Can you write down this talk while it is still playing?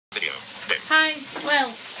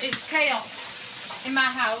It's chaos in my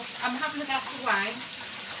house. I'm having a glass of wine.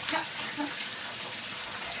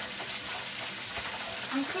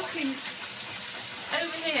 I'm cooking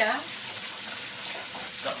over here.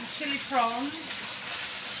 Got the chili prawns.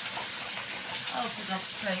 Oh, for God's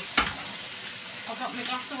sake. I've got my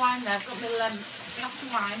glass of wine there. I've got my glass of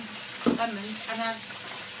wine, lemon, and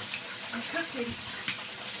I'm cooking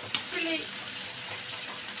chili.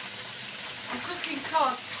 I'm cooking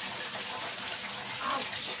cod.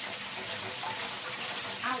 Ouch.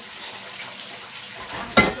 Ouch. Ouch.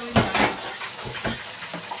 Going down.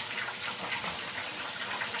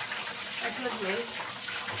 That's lovely.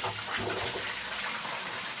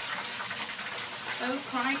 Oh,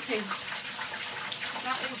 crikey.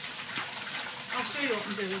 That is... I'll show you what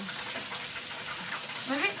I'm doing.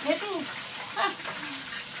 I'm a bit piddled.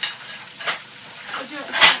 What do you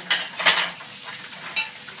want to say?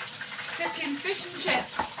 Cooking fish and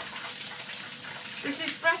chips. This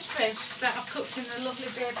is fresh fish that I've cooked in a lovely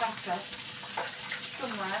beer batter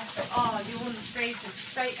somewhere. Oh, you wouldn't see the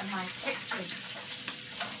state of my kitchen.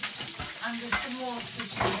 And there's some more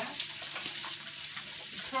fish here.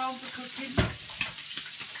 The prawns are cooking.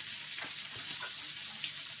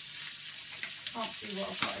 Can't see what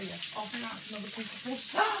I've got here. I think that's another piece of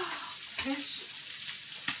fish. Fish.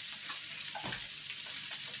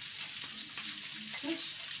 Fish.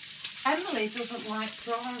 Emily doesn't like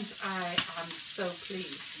prawns. I am so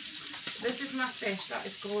pleased. This is my fish. That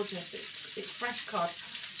is gorgeous. It's fresh cod,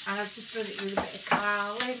 and I've just done it with a bit of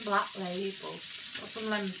Carling Black Label. Got some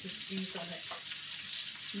lemon to squeeze on it.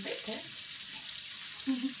 I'm a bit pissed.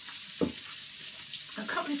 I've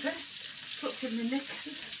got my fist tucked in my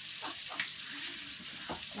knickers.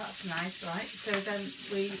 That's nice, right? So then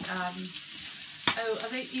we, oh,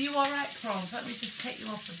 are you alright, prawns? Let me just take you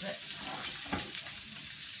off a bit.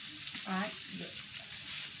 Right,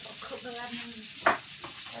 I'll cut the lemons.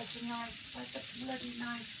 Where's the knife? Where's the bloody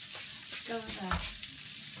knife? Go in there.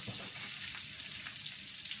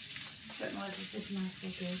 Don't know whether this knife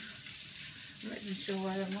will do. I'm not even sure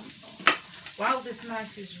where I want. Wow, this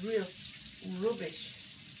knife is real rubbish.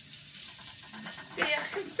 See, I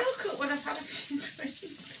can still cook when I've had a few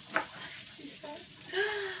drinks, she says.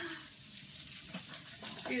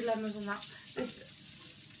 A few lemons on that.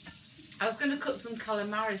 I was going to cut some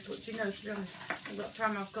calamaris, but you know, to be honest, I've got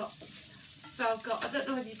time. So I've got, I don't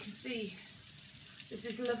know whether you can see, this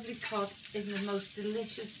is lovely cod in the most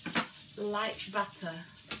delicious light batter.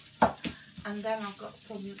 And then I've got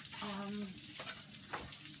some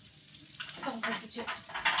pepper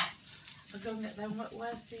chips. I'll go and get them.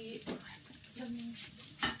 Where's the lemon?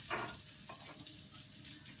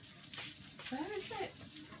 Where is it?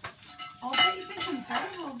 Oh, I bet you think I'm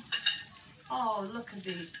terrible. Oh, look at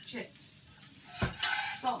these chips.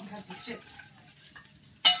 Salt and pepper chips.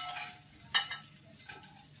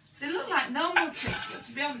 They look like normal chips, but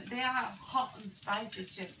to be honest, they are hot and spicy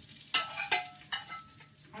chips.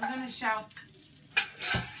 I'm going to shout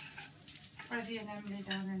Freddie and Emily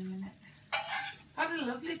down in a minute. Had a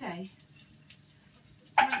lovely day.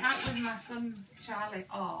 Went out with my son Charlie.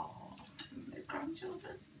 Oh, my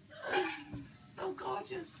grandchildren. So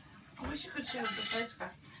gorgeous. I wish I could show the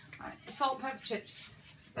photograph. Right, the salt and pepper chips.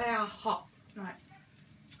 They are hot. Right.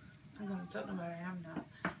 I don't know where I am now.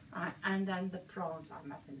 Right, and then the prawns. I'm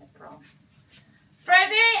having the prawns.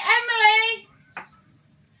 Freddie! Emily!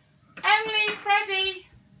 Emily! Freddie!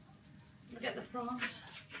 Let me get the prawns.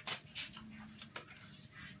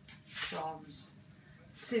 Prawns.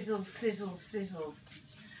 Sizzle, sizzle, sizzle.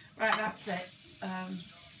 Right, that's it.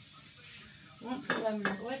 Want some lemon.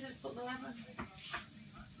 Where did I put the lemon?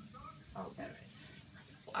 Oh, there it is.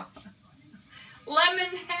 Wow.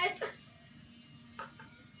 Lemon head.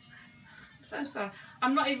 So sorry.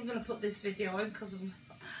 I'm not even going to put this video on because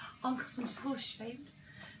I'm so ashamed.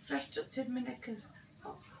 Dressed up in my knickers.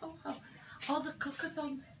 Oh, oh, oh. Oh, the cooker's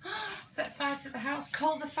on. Set fire to the house.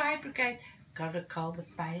 Call the fire brigade. Gotta call the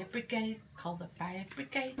fire brigade. Call the fire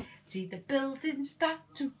brigade. See the building start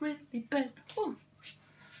to really burn. Ooh.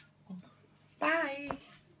 Bye.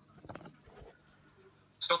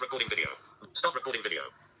 Stop recording video. Stop recording video.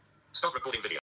 Stop recording video.